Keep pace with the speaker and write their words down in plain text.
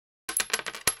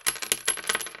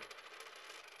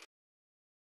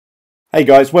Hey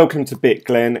guys, welcome to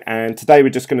Glen, and today we're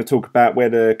just going to talk about where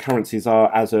the currencies are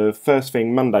as of first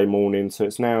thing Monday morning. So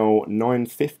it's now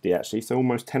 9:50 actually, so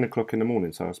almost 10 o'clock in the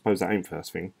morning, so I suppose that ain't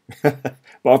first thing. But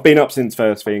I've been up since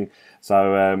first thing,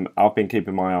 so I've been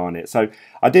keeping my eye on it. So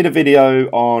I did a video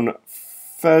on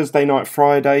Thursday night,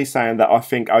 Friday, saying that I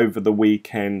think over the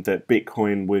weekend that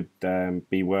Bitcoin would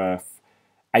be worth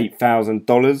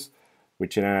 $8,000,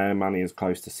 which in our money is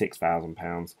close to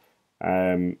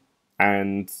 £6,000.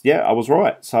 And yeah, I was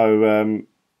right. So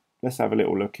let's have a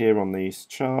little look here on these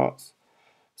charts.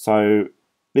 So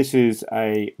this is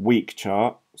a week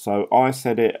chart. So I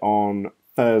said it on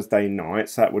Thursday night.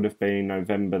 So that would have been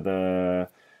November the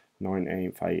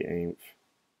 19th, 18th,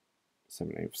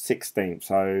 17th, 16th.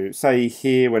 So say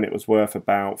here when it was worth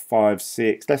about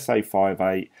 5.6, let's say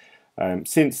 5.8.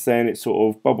 Since then it's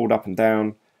sort of bubbled up and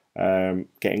down.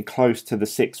 Getting close to the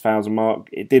 6,000 mark.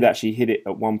 It did actually hit it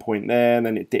at one point there, and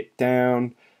then it dipped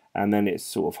down, and then it's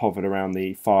sort of hovered around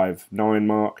the 5.9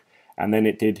 mark, and then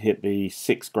it did hit the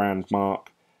 6 grand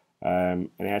mark, and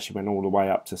it actually went all the way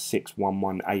up to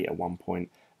 6,118 at one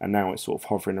point, and now it's sort of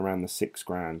hovering around the 6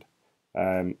 grand,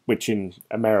 which in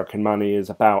American money is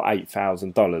about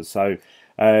 $8,000. So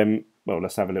well,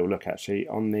 let's have a little look actually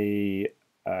on the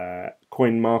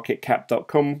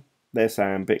coinmarketcap.com. They're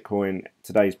saying Bitcoin,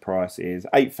 today's price is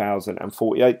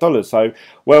 $8,048. So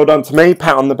well done to me,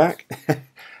 pat on the back.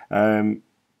 But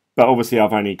obviously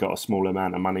I've only got a small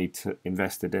amount of money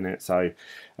invested in it. So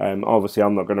obviously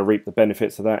I'm not going to reap the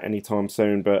benefits of that anytime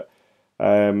soon. But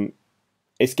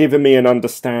it's given me an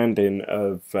understanding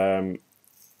of the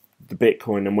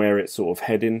Bitcoin and where it's sort of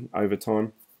heading over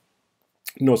time.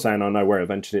 I'm not saying I know where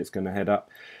eventually it's going to head up.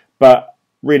 But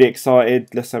really excited.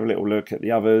 Let's have a little look at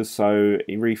the others. So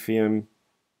Ethereum,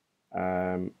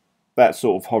 that's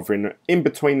sort of hovering in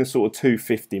between the sort of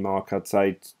 250 mark, I'd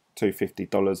say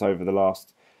 $250 over the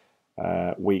last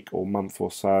week or month or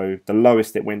so. The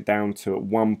lowest it went down to at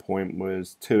one point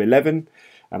was 211,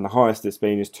 and the highest it's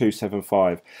been is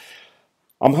 275.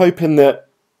 I'm hoping that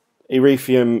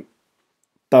Ethereum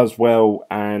does well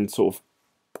and sort of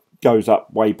goes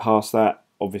up way past that.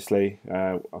 Obviously,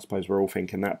 I suppose we're all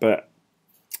thinking that, but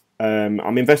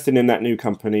I'm investing in that new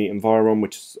company, Environ,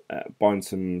 which is buying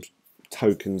some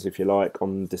tokens, if you like,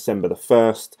 on December the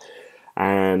 1st.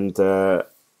 And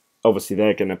obviously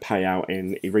they're going to pay out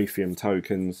in Ethereum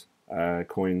tokens,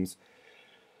 coins.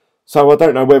 So I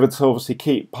don't know whether to obviously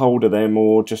keep hold of them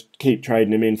or just keep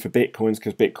trading them in for Bitcoins,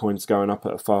 because Bitcoin's going up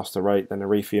at a faster rate than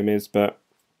Ethereum is. But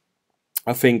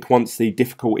I think once the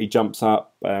difficulty jumps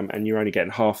up and you're only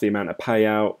getting half the amount of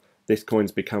payout, this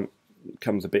coin's becomes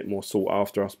a bit more sought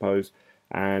after, I suppose,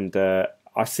 and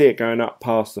I see it going up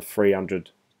past the £300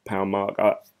 mark.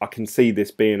 I can see this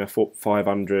being a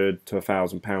 £500 to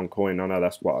 £1,000 coin. I know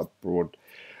that's what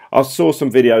I saw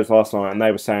some videos last night, and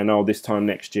they were saying, oh, this time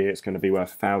next year it's going to be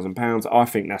worth £1,000. I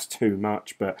think that's too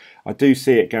much, but I do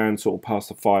see it going sort of past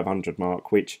the 500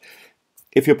 mark, which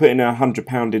if you're putting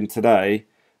 £100 in today,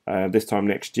 this time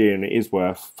next year, and it is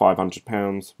worth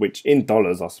 £500, which in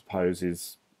dollars I suppose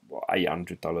is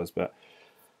 $800, but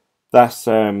that's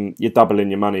you're doubling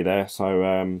your money there.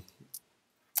 So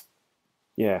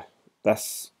yeah,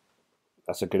 that's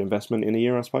a good investment in a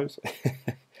year, I suppose.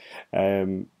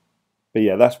 But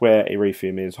yeah, that's where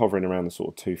Ethereum is, hovering around the sort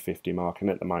of 250 mark, and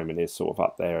at the moment is sort of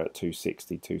up there at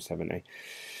 260, 270.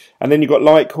 And then you've got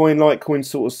Litecoin. Litecoin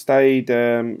sort of stayed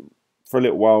for a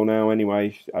little while now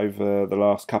anyway. Over the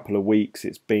last couple of weeks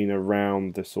it's been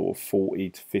around the sort of 40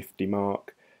 to 50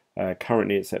 mark.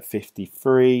 Currently it's at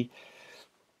 53.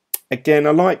 Again,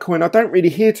 a Litecoin, I don't really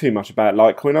hear too much about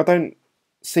Litecoin. I don't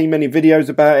see many videos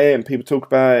about it and people talk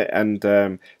about it. And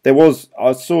I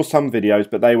saw some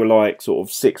videos, but they were like sort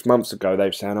of 6 months ago. They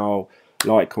were saying, oh,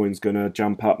 Litecoin's going to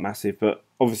jump up massive. But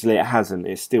obviously it hasn't.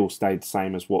 It's still stayed the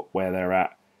same as where they're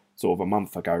at sort of a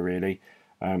month ago, really.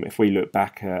 If we look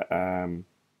back at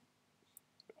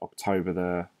October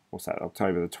the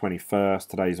 21st,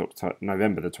 today's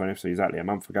November the 20th, so exactly a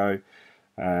month ago,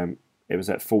 it was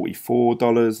at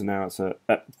 $44, and now it's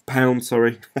at pound,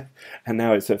 sorry, and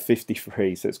now it's at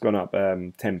 53, so it's gone up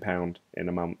 £10 in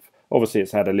a month. Obviously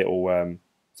it's had a little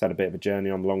it's had a bit of a journey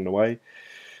on along the way,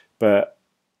 but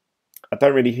I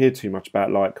don't really hear too much about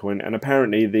Litecoin, and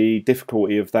apparently the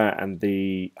difficulty of that and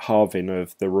the halving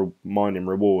of the mining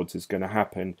rewards is going to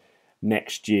happen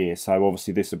next year. So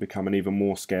obviously this will become an even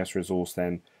more scarce resource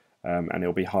then, and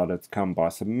it'll be harder to come by.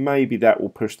 So maybe that will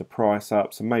push the price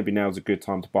up. So maybe now's a good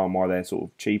time to buy them while they're sort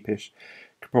of cheapish.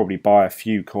 Could probably buy a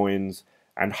few coins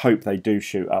and hope they do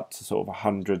shoot up to sort of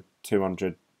 100,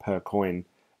 200 per coin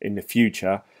in the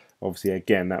future. Obviously,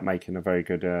 again, that making a very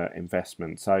good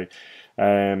investment. So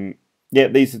yeah,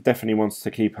 these are definitely ones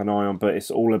to keep an eye on, but it's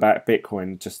all about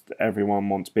Bitcoin. Just everyone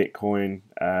wants Bitcoin.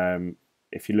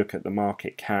 If you look at the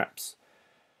market caps,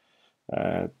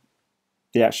 the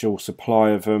actual supply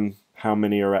of them, how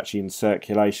many are actually in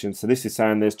circulation. So this is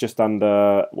saying there's just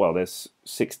under, well, there's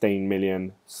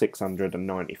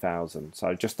 16,690,000,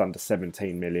 so just under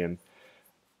 17 million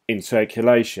in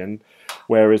circulation.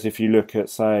 Whereas if you look at,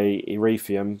 say,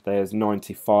 Ethereum, there's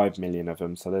 95 million of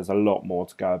them, so there's a lot more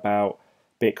to go about.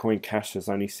 Bitcoin Cash is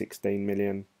only 16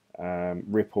 million.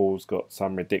 Ripple's got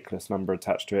some ridiculous number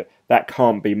attached to it. That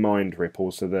can't be mined,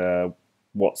 Ripple, so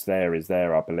what's there is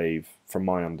there, I believe, from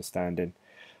my understanding.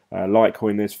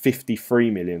 Litecoin, there's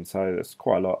 53 million, so that's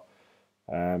quite a lot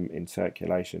in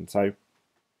circulation. So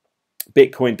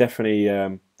Bitcoin definitely,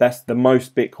 that's the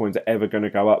most Bitcoins are ever going to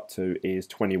go up to is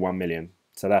 21 million.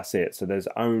 So that's it. So there's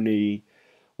only,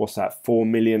 what's that, 4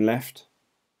 million left.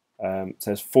 So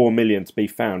there's 4 million to be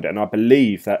found, and I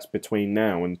believe that's between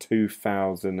now and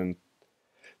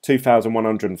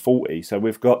 2140. So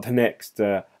we've got the next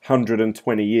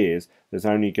 120 years. There's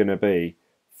only going to be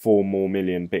 4 more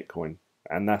million Bitcoin,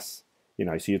 and that's, you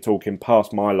know, so you're talking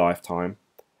past my lifetime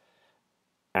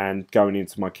and going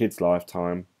into my kids'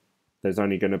 lifetime. There's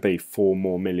only going to be 4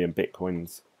 more million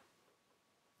Bitcoins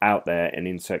out there and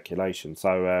in circulation.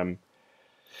 So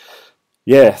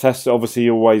yeah, that's obviously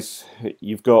always,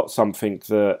 you've got something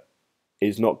that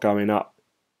is not going up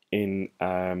in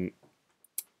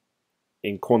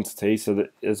quantity, so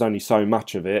that there's only so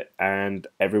much of it, and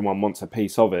everyone wants a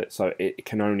piece of it. So it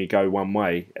can only go one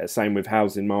way. Same with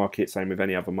housing market, same with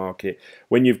any other market.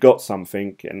 When you've got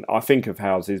something, and I think of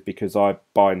houses because I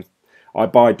buy,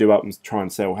 do up and try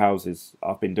and sell houses.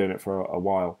 I've been doing it for a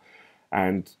while,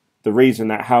 and the reason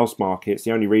that house markets,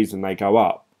 the only reason they go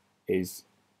up is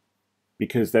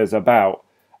because there's about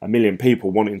 1 million people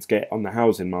wanting to get on the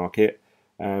housing market,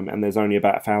 and there's only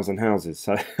about 1,000 houses.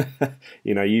 So,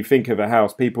 you know, you think of a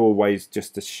house, people always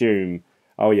just assume,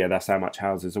 oh yeah, that's how much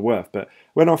houses are worth. But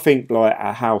when I think like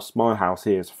a house, my house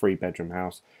here is a 3-bedroom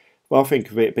house, well, I think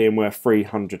of it being worth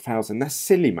 300,000. That's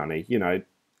silly money. You know,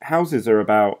 houses are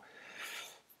about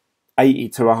 80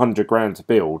 to 100 grand to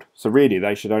build, so really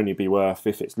they should only be worth,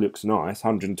 if it looks nice,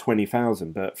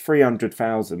 120,000. But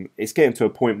 300,000, it's getting to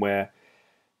a point where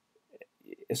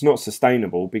it's not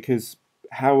sustainable, because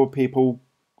how are people,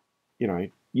 you know,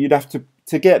 you'd have to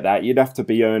get that, you'd have to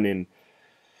be earning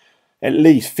at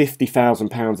least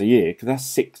 £50,000 a year, because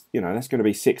that's that's going to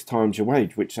be 6 times your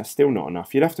wage, which is still not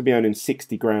enough. You'd have to be earning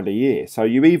 60 grand a year. So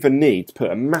you either need to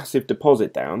put a massive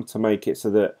deposit down to make it so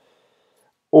that,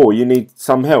 or you need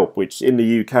some help, which in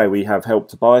the UK we have Help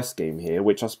to Buy scheme here,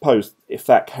 which I suppose if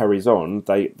that carries on,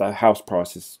 the house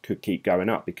prices could keep going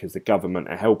up because the government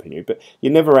are helping you. But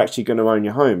you're never actually going to own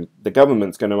your home. The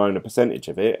government's going to own a percentage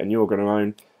of it, and you're going to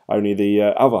own only the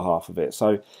other half of it.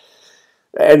 So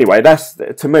anyway, that's,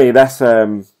 to me, that's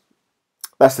the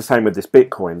same with this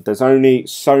Bitcoin. There's only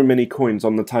so many coins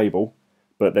on the table,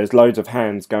 but there's loads of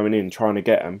hands going in trying to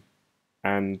get them,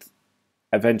 and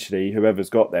eventually whoever's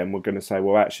got them, we're going to say,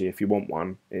 well, actually, if you want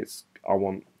one, I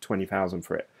want 20,000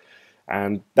 for it.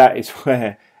 And that is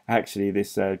where actually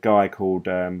this guy called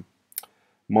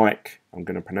Mike, I'm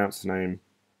going to pronounce his name,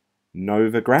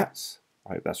 Novogratz,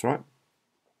 I hope that's right.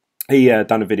 He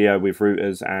done a video with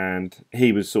routers, and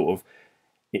he was sort of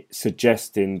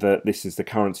suggesting that this is the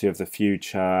currency of the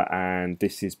future, and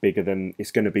this is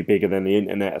it's going to be bigger than the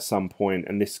internet at some point,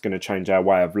 and this is going to change our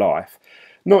way of life.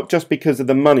 Not just because of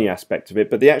the money aspect of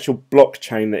it, but the actual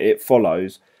blockchain that it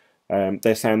follows.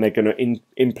 They're saying they're going to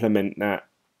implement that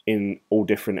in all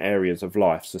different areas of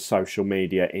life, so social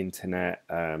media, internet,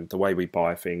 the way we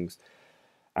buy things.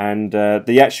 And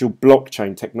the actual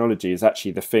blockchain technology is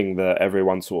actually the thing that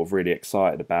everyone's sort of really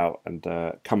excited about, and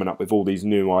coming up with all these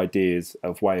new ideas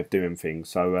of way of doing things.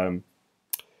 So,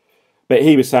 but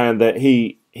he was saying that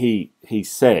he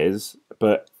says,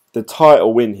 but the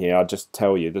title in here, I'll just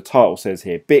tell you, the title says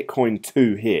here, Bitcoin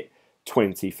to hit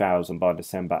 20,000 by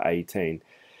December 18.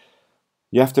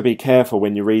 You have to be careful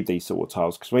when you read these sort of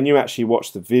titles, because when you actually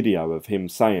watch the video of him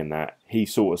saying that, he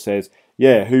sort of says,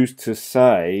 yeah, who's to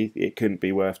say it couldn't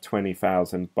be worth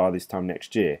 20,000 by this time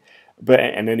next year?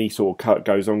 And then he sort of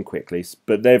goes on quickly,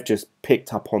 but they've just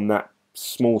picked up on that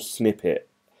small snippet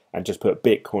and just put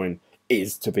Bitcoin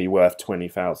is to be worth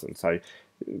 20,000. So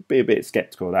be a bit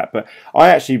skeptical of that, but I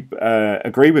actually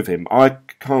agree with him. I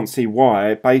can't see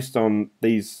why, based on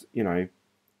these,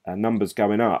 numbers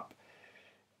going up.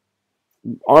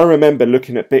 I remember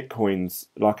looking at Bitcoins,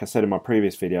 like I said in my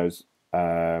previous videos,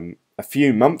 a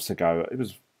few months ago. It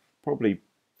was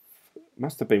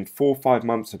must have been 4 or 5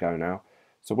 months ago now.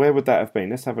 So where would that have been?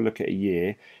 Let's have a look at a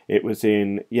year. It was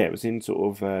in, yeah, it was in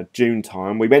sort of June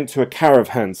time. We went to a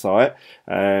caravan site.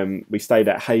 We stayed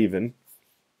at Haven,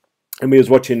 and we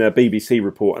was watching a BBC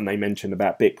report, and they mentioned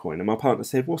about Bitcoin. And my partner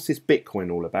said, "What's this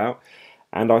Bitcoin all about?"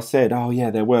 And I said, "Oh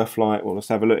yeah, they're worth like, well, let's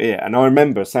have a look here." And I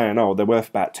remember saying, "Oh, they're worth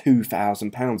about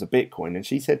 £2,000 of Bitcoin." And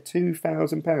she said,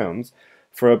 £2,000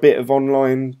 for a bit of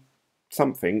online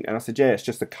something? And I said, "Yeah, it's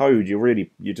just a code.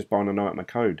 You're just buying an item of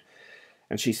code."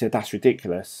 And she said, "That's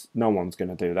ridiculous. No one's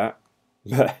going to do that."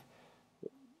 But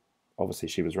obviously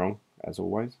she was wrong, as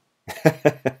always.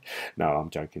 No, I'm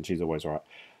joking. She's always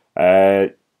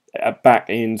right. Back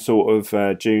in sort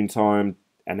of June time,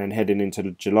 and then heading into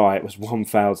July, it was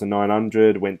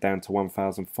 1,900, went down to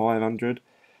 1,500.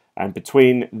 And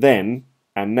between then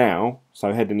and now,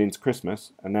 so heading into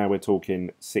Christmas, and now we're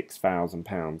talking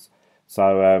 £6,000.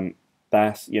 So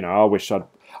that's, you know,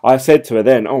 I said to her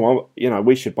then, "Oh, well, you know,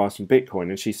 we should buy some Bitcoin."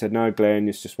 And she said, "No, Glenn,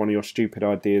 it's just one of your stupid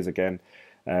ideas again."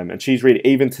 And she's really,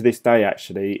 even to this day,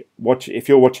 actually, if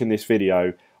you're watching this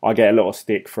video, I get a lot of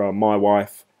stick from my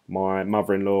wife, my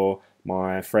mother-in-law,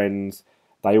 my friends.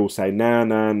 They all say, "Nah,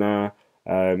 nah, nah,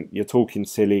 you're talking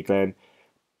silly, Glenn."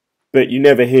 But you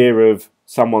never hear of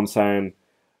someone saying,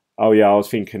 "Oh yeah, I was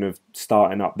thinking of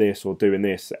starting up this or doing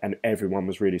this," and everyone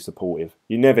was really supportive.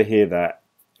 You never hear that.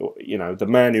 You know, the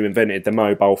man who invented the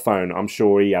mobile phone, I'm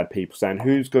sure he had people saying,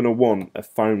 "Who's going to want a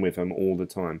phone with them all the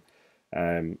time?"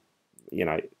 You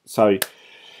know, so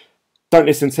don't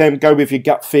listen to them. Go with your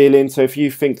gut feeling. So if you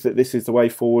think that this is the way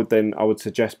forward, then I would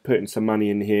suggest putting some money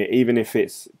in here, even if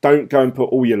it's, don't go and put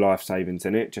all your life savings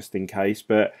in it, just in case.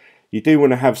 But you do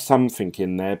want to have something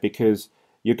in there, because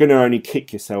you're going to only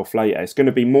kick yourself later. It's going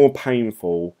to be more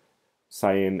painful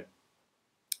saying,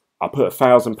 "I put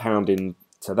 £1,000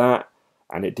 into that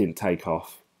and it didn't take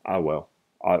off. Oh well."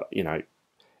 You know,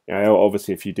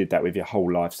 obviously if you did that with your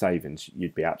whole life savings,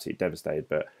 you'd be absolutely devastated.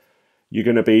 But you're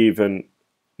going to be even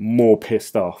more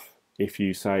pissed off if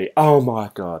you say, "Oh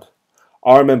my God,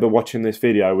 I remember watching this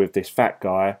video with this fat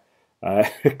guy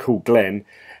called Glenn,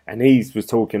 and he was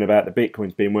talking about the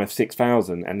Bitcoins being worth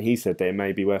 6,000, and he said that it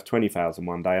may be worth 20,000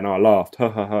 one day," and I laughed, ha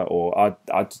ha ha, or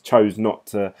I chose not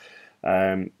to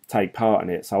take part in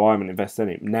it, so I haven't invested in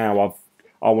it. Now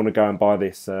I want to go and buy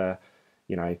this,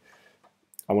 you know,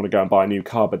 I want to go and buy a new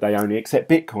car, but they only accept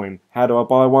Bitcoin. How do I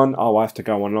buy one? Oh, I have to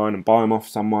go online and buy them off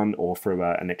someone, or through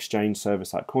an exchange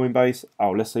service like Coinbase.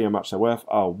 Oh, let's see how much they're worth.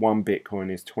 Oh, one Bitcoin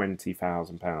is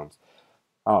 £20,000.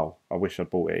 Oh, I wish I'd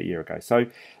bought it a year ago. So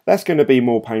that's going to be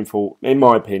more painful, in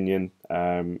my opinion.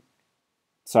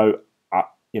 So,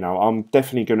 you know, I'm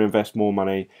definitely going to invest more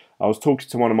money. I was talking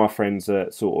to one of my friends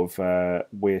that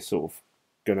we're sort of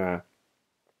going to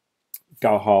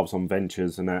go halves on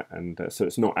ventures and that, and so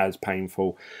it's not as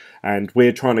painful, and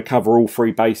we're trying to cover all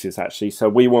three bases actually. So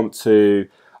we want to,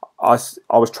 I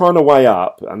was trying to weigh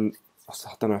up, and I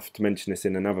don't know if to mention this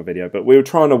in another video, but we were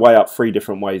trying to weigh up 3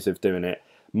 different ways of doing it: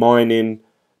 mining,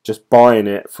 just buying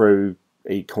it through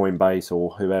Coinbase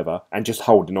or whoever and just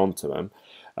holding on to them,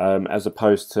 as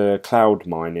opposed to cloud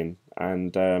mining.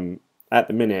 And at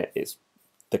the minute it's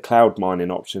the cloud mining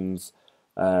options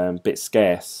bit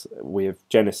scarce, with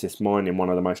Genesis Mining, one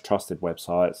of the most trusted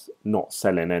websites, not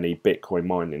selling any Bitcoin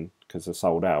mining because they're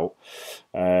sold out.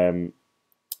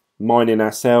 Mining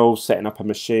ourselves, setting up a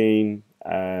machine,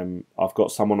 I've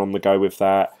got someone on the go with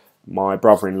that. My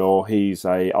brother-in-law, he's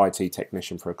a IT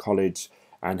technician for a college,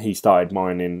 and he started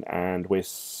mining, and we're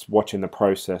watching the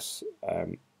process.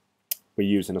 We're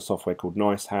using a software called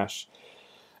NiceHash,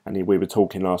 and we were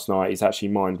talking last night. He's actually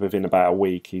mined within about a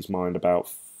week. He's mined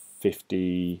about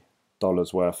 $50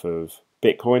 worth of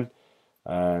Bitcoin,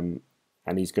 and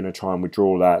he's going to try and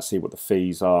withdraw that, see what the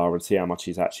fees are, and see how much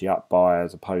he's actually up by,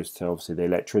 as opposed to obviously the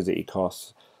electricity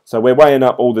costs. So we're weighing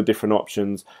up all the different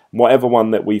options. Whatever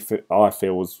one that I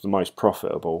feel was the most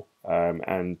profitable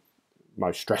and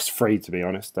most stress-free, to be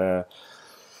honest, then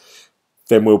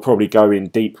we'll probably go in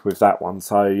deep with that one.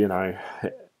 So, you know,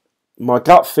 my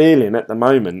gut feeling at the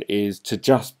moment is to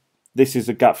just, this is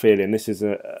a gut feeling, this is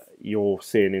you're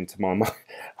seeing into my mind.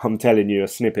 I'm telling you a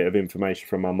snippet of information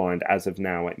from my mind as of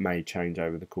now. It may change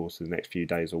over the course of the next few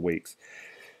days or weeks.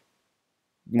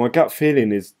 My gut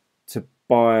feeling is to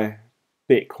buy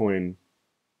Bitcoin,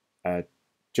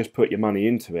 just put your money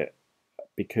into it,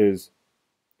 because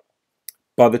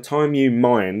by the time you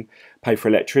mine, pay for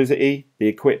electricity, the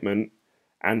equipment,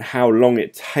 and how long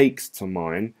it takes to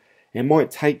mine, it might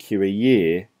take you a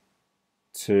year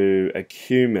to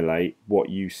accumulate what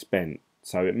you spent.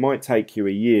 So it might take you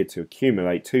a year to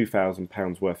accumulate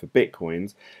 £2,000 worth of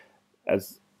Bitcoins,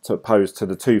 as opposed to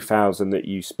the 2,000 that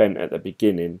you spent at the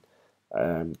beginning,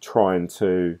 trying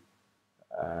to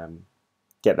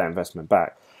get that investment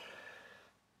back.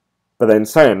 But then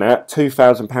saying that,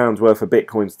 £2,000 worth of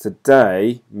Bitcoins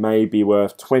today may be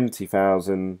worth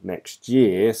 20,000 next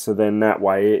year. So then that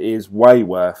way it is way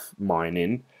worth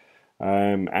mining,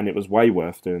 and it was way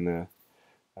worth doing the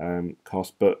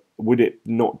cost. But would it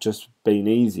not just been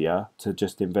easier to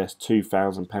just invest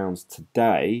 £2,000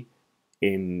 today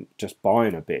in just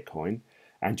buying a Bitcoin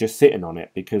and just sitting on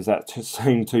it? Because that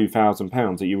same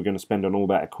 £2,000 that you were going to spend on all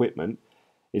that equipment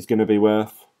is going to be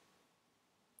worth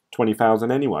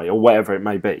 20,000 anyway, or whatever it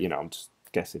may be. You know, I'm just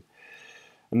guessing.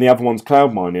 And the other one's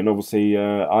cloud mining. Obviously,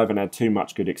 I haven't had too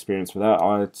much good experience with that.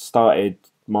 I started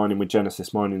mining with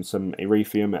Genesis, mining some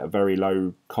Ethereum at a very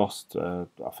low cost. I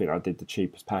think I did the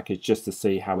cheapest package just to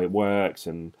see how it works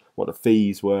and what the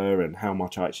fees were and how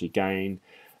much I actually gained.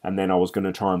 And then I was going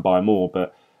to try and buy more,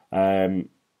 but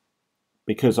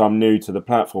because I'm new to the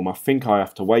platform, I think I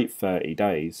have to wait 30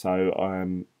 days. So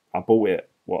I bought it,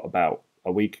 about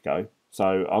a week ago.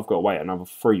 So I've got to wait another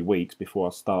 3 weeks before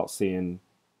I start seeing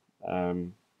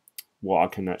what I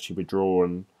can actually withdraw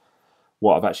and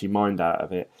what I've actually mined out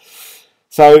of it.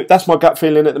 So that's my gut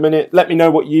feeling at the minute. Let me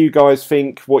know what you guys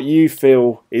think, what you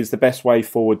feel is the best way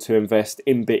forward to invest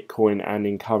in Bitcoin and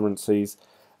in currencies.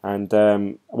 And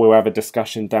we'll have a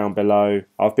discussion down below.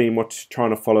 I've been trying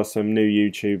to follow some new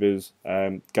YouTubers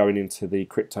going into the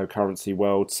cryptocurrency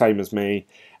world, same as me.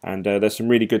 And there's some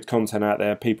really good content out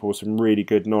there, people with some really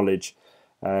good knowledge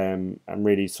and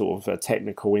really sort of a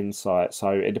technical insight. So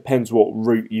it depends what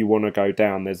route you want to go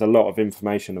down. There's a lot of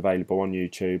information available on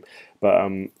YouTube, but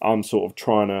I'm sort of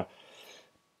trying to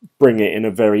bring it in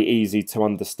a very easy to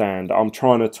understand. I'm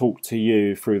trying to talk to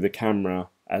you through the camera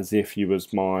as if you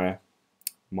was my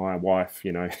wife,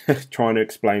 you know, trying to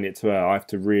explain it to her. I have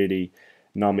to really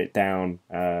numb it down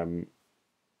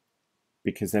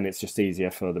because then it's just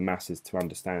easier for the masses to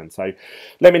understand. So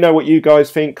let me know what you guys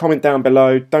think. Comment down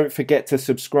below. Don't forget to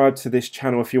subscribe to this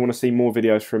channel if you want to see more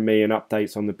videos from me and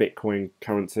updates on the Bitcoin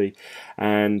currency.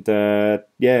 And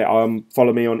yeah,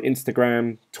 follow me on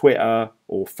Instagram, Twitter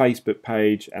or Facebook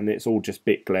page, and it's all just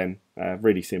BitGlen.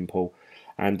 Really simple.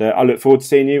 And I look forward to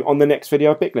seeing you on the next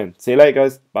video of BitGlen. See you later,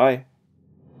 guys. Bye.